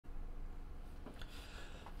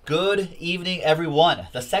Good evening, everyone.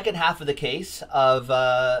 The second half of the case of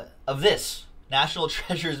this National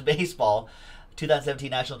Treasures Baseball, 2017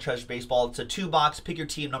 National Treasures Baseball. It's a 2-box. Pick your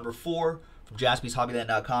team number 4 from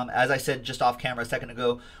JaspysHobbyland.com. As I said just off camera a second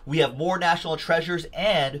ago, we have more National Treasures,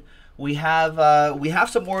 and we have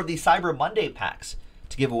some more of these Cyber Monday packs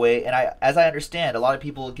to give away. And as I understand, a lot of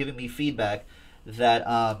people giving me feedback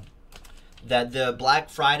that that the Black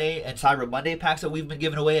Friday and Cyber Monday packs that we've been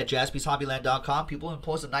giving away at JaspysHobbyland.com, people have been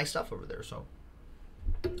posting some nice stuff over there. So,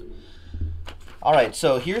 all right,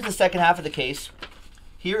 so here's the second half of the case.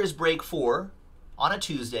 Here is break 4 on a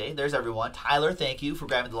Tuesday. There's everyone. Tyler, thank you for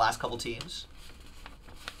grabbing the last couple teams.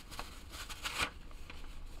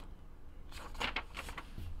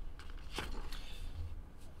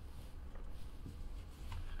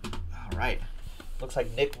 All right. Looks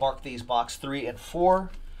like Nick marked these box 3 and 4.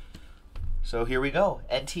 So here we go.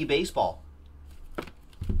 NT Baseball.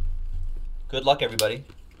 Good luck, everybody.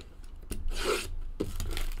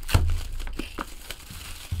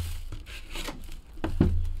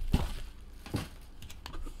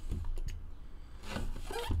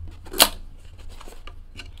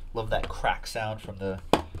 Love that crack sound from the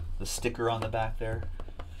sticker on the back there.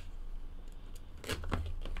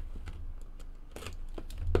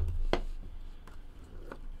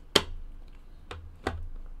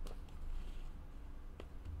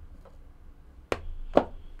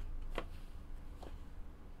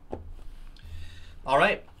 All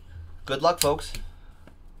right, good luck, folks.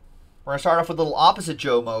 We're going to start off with a little opposite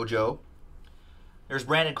Joe Mojo. There's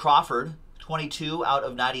Brandon Crawford, 22 out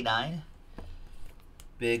of 99.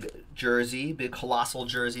 Big jersey, big colossal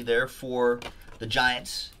jersey there for the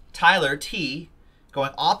Giants. Tyler T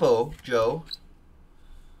going Oppo Joe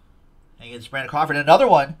against Brandon Crawford. Another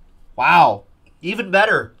one. Wow, even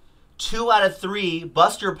better. 2 out of 3,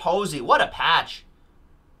 Buster Posey. What a patch.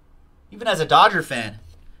 Even as a Dodger fan,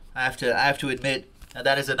 I have to admit,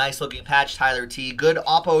 that is a nice looking patch, Tyler T. Good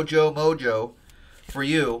Oppo Joe Mojo for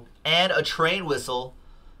you. And a train whistle.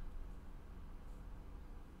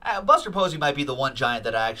 Buster Posey might be the one Giant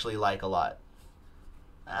that I actually like a lot.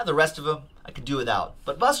 The rest of them, I could do without.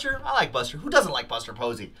 But Buster, I like Buster. Who doesn't like Buster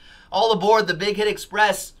Posey? All aboard the Big Hit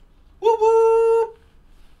Express. Woo woo!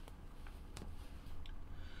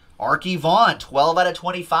 Arky Vaughn, 12 out of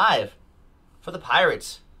 25 for the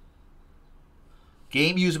Pirates.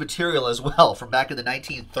 Game used material as well from back in the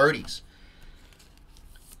 1930s.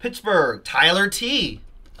 Pittsburgh, Tyler T.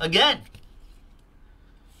 Again.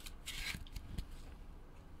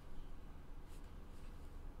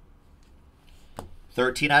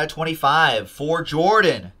 $13 out of 25 for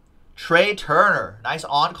Jordan. Trey Turner. Nice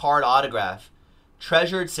on-card autograph.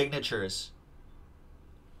 Treasured signatures.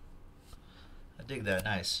 I dig that.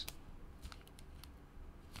 Nice.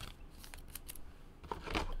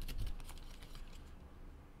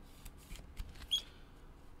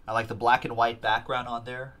 I like the black and white background on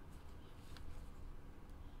there.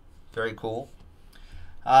 Very cool.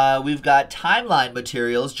 We've got timeline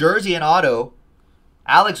materials, jersey and auto.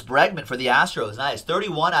 Alex Bregman for the Astros. Nice.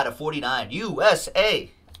 31 out of 49. USA.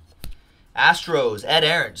 Astros. Ed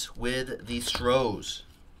Aarons with the Stros.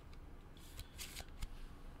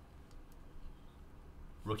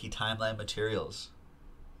 Rookie timeline materials.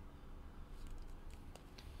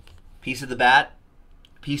 Piece of the bat.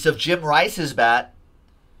 Piece of Jim Rice's bat.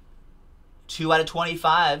 2 out of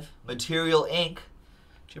 25. Material ink.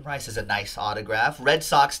 Jim Rice has a nice autograph. Red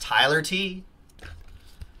Sox, Tyler T.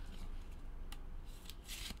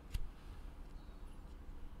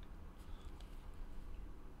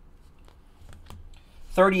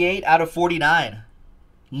 $38 out of 49.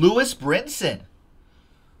 Lewis Brinson.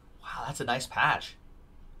 Wow, that's a nice patch.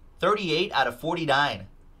 38 out of 49.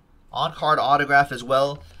 On-card autograph as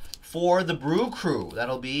well for the Brew Crew.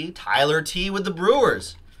 That'll be Tyler T with the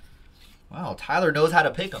Brewers. Wow, Tyler knows how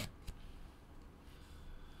to pick them.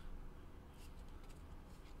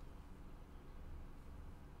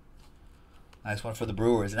 Nice one for the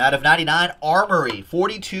Brewers. And out of 99, Armory.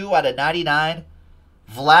 42 out of 99,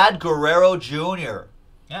 Vlad Guerrero Jr.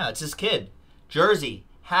 Yeah, it's his kid. Jersey,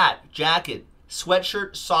 hat, jacket,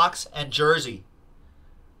 sweatshirt, socks, and jersey.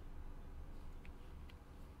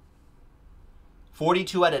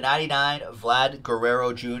 42 out of 99, Vlad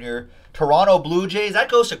Guerrero Jr. Toronto Blue Jays. That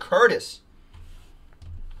goes to Curtis.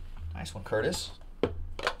 Nice one, Curtis.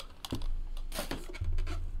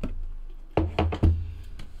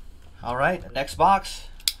 All right, next box.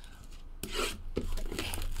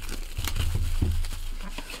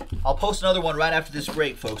 I'll post another one right after this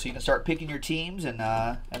break, folks. So you can start picking your teams and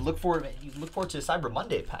look forward to Cyber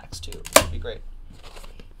Monday packs too. That'd be great.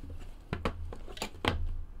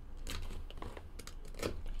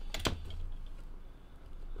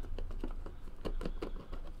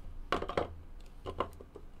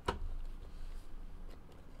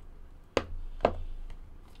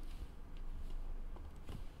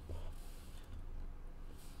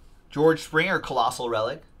 George Springer, Colossal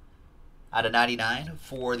Relic. Out of 99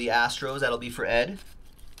 for the Astros. That'll be for Ed.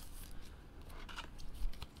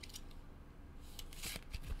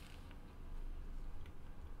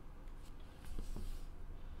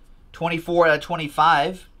 /24 out of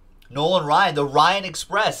 25. Nolan Ryan, the Ryan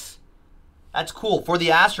Express. That's cool. For the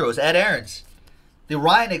Astros, Ed Aarons. The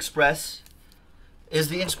Ryan Express is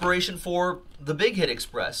the inspiration for the Big Hit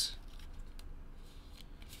Express.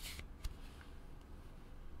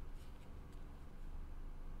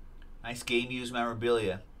 Nice game-used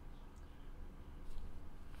memorabilia.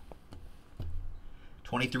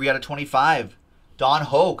 23 out of 25. Don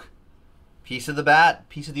Hoke. Piece of the bat.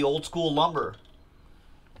 Piece of the old school lumber.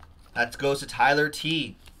 That goes to Tyler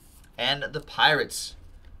T. and the Pirates.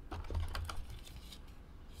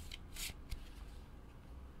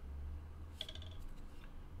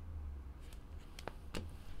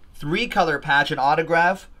 Three-color patch and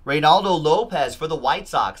autograph. Reynaldo Lopez for the White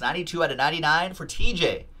Sox. 92 out of 99 for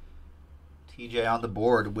TJ. TJ on the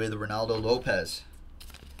board with Reynaldo Lopez.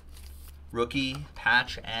 Rookie,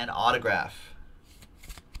 patch, and autograph.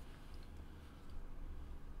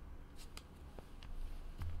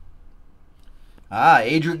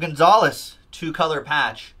 Adrian Gonzalez. Two-color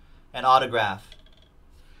patch and autograph.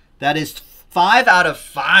 That is 5 out of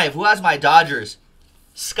 5. Who has my Dodgers?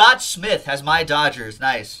 Scott Smith has my Dodgers.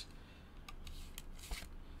 Nice.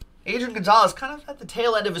 Adrian Gonzalez kind of at the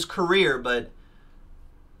tail end of his career, but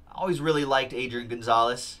I always really liked Adrian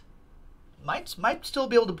Gonzalez. Might still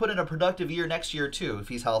be able to put in a productive year next year, too, if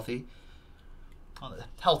he's healthy. Well, the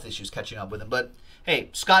health issues catching up with him. But, hey,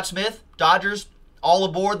 Scott Smith, Dodgers, all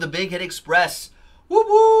aboard the Big Hit Express. Whoop,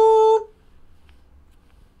 whoop.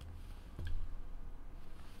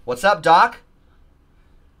 What's up, Doc?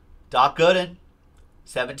 Doc Gooden.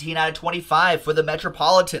 17 out of 25 for the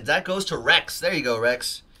Metropolitans. That goes to Rex. There you go,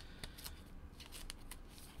 Rex.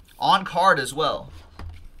 On card as well.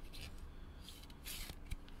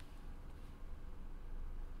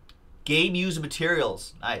 Game used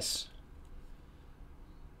materials. Nice.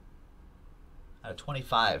 Out of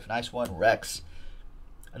 25. Nice one, Rex.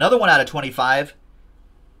 Another one out of 25.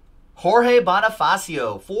 Jorge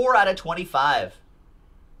Bonifacio. 4 out of 25.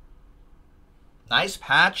 Nice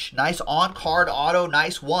patch. Nice on-card auto.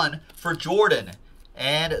 Nice one for Jordan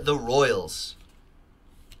and the Royals.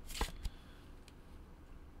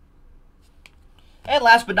 And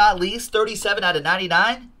last but not least, 37 out of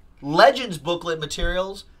 99. Legends booklet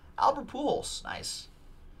materials. Albert Pujols. Nice.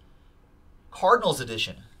 Cardinals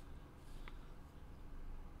edition.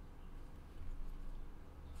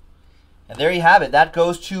 And there you have it. That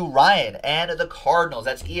goes to Ryan and the Cardinals.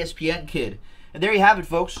 That's ESPN Kid. And there you have it,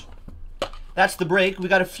 folks. That's the break. We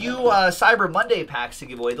got a few Cyber Monday packs to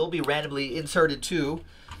give away. They'll be randomly inserted to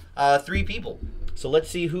 3 people. So let's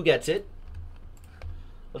see who gets it.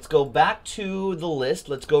 Let's go back to the list.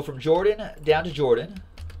 Let's go from Jordan down to Jordan.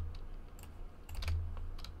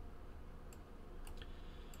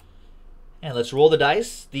 And let's roll the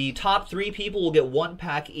dice. The top 3 people will get 1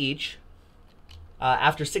 pack each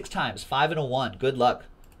after 6 times. 5 and a 1. Good luck.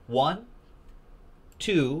 1,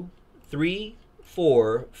 2, 3,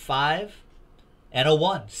 4, 5, and a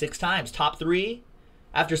 1. 6 times. Top 3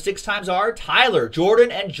 after 6 times are Tyler, Jordan,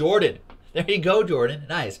 and Jordan. There you go, Jordan.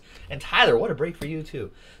 Nice. And Tyler, what a break for you,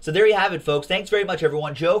 too. So there you have it, folks. Thanks very much,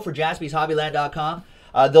 everyone. Joe for JaspysHobbyland.com.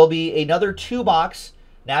 There'll be another 2-box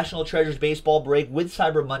National Treasures Baseball break with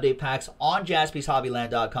Cyber Monday packs on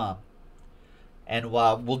JaspysHobbyland.com. And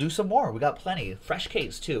we'll do some more. We got plenty. Fresh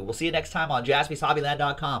case, too. We'll see you next time on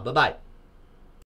JaspysHobbyland.com. Bye-bye.